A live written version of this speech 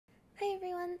Hi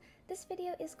everyone! This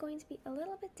video is going to be a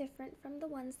little bit different from the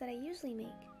ones that I usually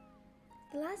make.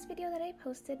 The last video that I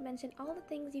posted mentioned all the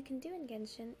things you can do in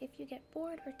Genshin if you get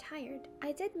bored or tired.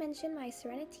 I did mention my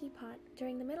Serenitea pot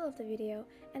during the middle of the video,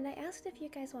 and I asked if you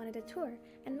guys wanted a tour,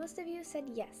 and most of you said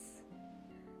yes.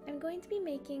 I'm going to be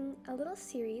making a little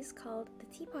series called the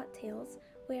Teapot Tales,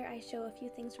 where I show a few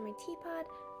things from my teapot,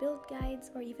 build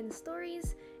guides, or even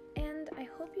stories, and I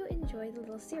hope you enjoy the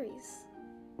little series.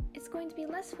 It's going to be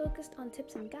less focused on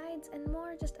tips and guides and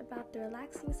more just about the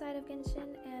relaxing side of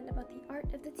Genshin and about the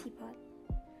art of the teapot.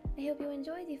 I hope you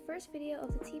enjoy the first video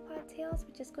of the Teapot Tales,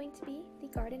 which is going to be the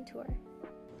garden tour.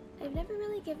 I've never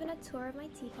really given a tour of my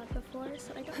teapot before,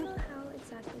 so I don't know how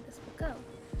exactly this will go.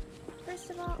 First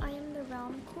of all, I am in the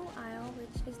realm Cool Isle,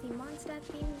 which is the Mondstadt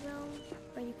themed realm,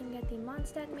 where you can get the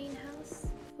Mondstadt main house.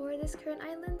 For this current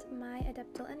island, my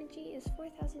adeptal energy is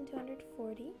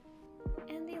 4,240.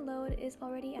 And the load is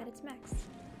already at its max.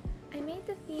 I made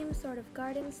the theme sort of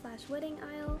garden slash wedding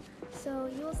aisle, so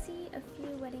you will see a few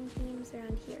wedding themes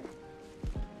around here.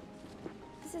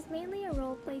 This is mainly a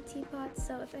roleplay teapot,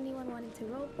 so if anyone wanted to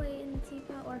roleplay in the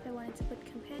teapot, or if I wanted to put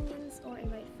companions or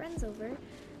invite friends over,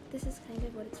 this is kind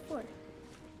of what it's for.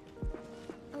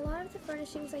 A lot of the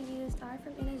furnishings I used are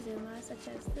from Inazuma, such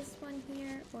as this one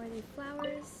here, or the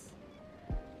flowers.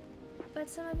 But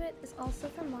some of it is also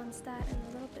from Mondstadt and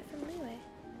a little bit from Liyue.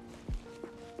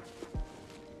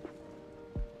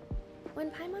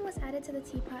 When Paimon was added to the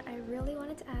teapot, I really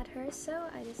wanted to add her, so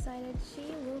I decided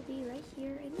she will be right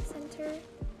here in the center,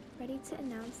 ready to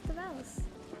announce the vows.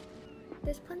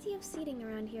 There's plenty of seating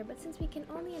around here, but since we can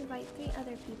only invite 3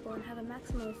 other people and have a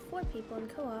maximum of 4 people in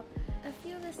co-op, a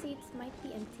few of the seats might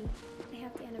be empty. I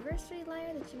have the anniversary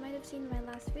lyre that you might have seen in my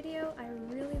last video. I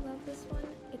really love this one.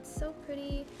 It's so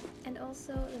pretty, and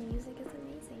also the music is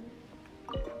amazing.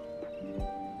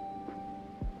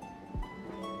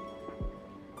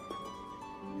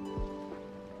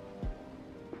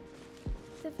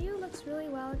 The view looks really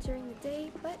well during the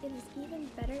day, but it is even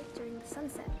better during the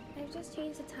sunset. I've just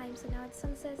changed the time, so now it's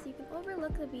sunset, so you can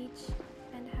overlook the beach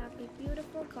and have a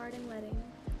beautiful garden wedding.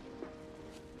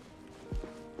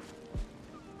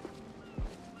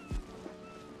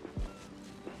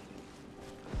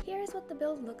 Here's what the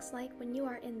build looks like when you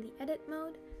are in the edit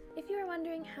mode. If you are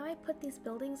wondering how I put these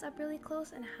buildings up really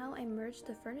close and how I merged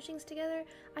the furnishings together,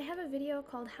 I have a video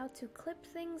called How to Clip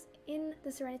Things in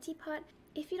the Serenitea pot.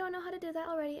 If you don't know how to do that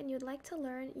already and you'd like to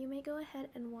learn, you may go ahead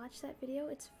and watch that video.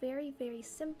 It's very, very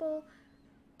simple.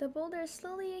 The boulders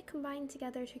slowly combine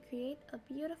together to create a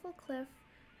beautiful cliff.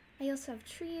 I also have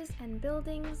trees and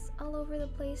buildings all over the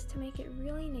place to make it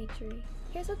really naturey.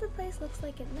 Here's what the place looks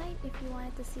like at night if you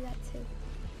wanted to see that too.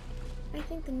 I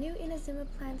think the new Inazuma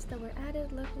plants that were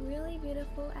added look really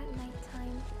beautiful at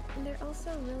nighttime, and they're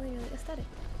also really aesthetic.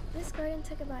 This garden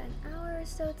took about an hour or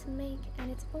so to make,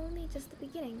 and it's only just the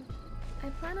beginning. I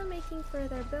plan on making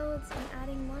further builds and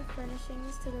adding more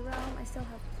furnishings to the realm. I still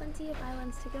have plenty of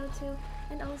islands to go to,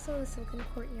 and also the Silken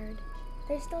Courtyard.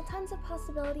 There's still tons of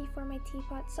possibility for my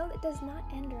teapot, so it does not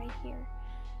end right here.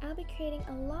 I'll be creating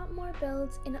a lot more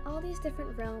builds in all these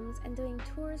different realms and doing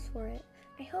tours for it.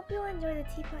 I hope you'll enjoy the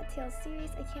Teapot Tales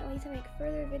series. I can't wait to make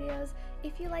further videos.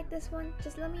 If you like this one,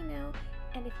 just let me know,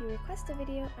 and if you request a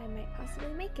video, I might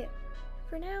possibly make it.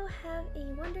 For now, have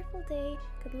a wonderful day,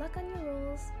 good luck on your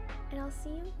rolls, and I'll see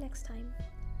you next time.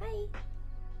 Bye!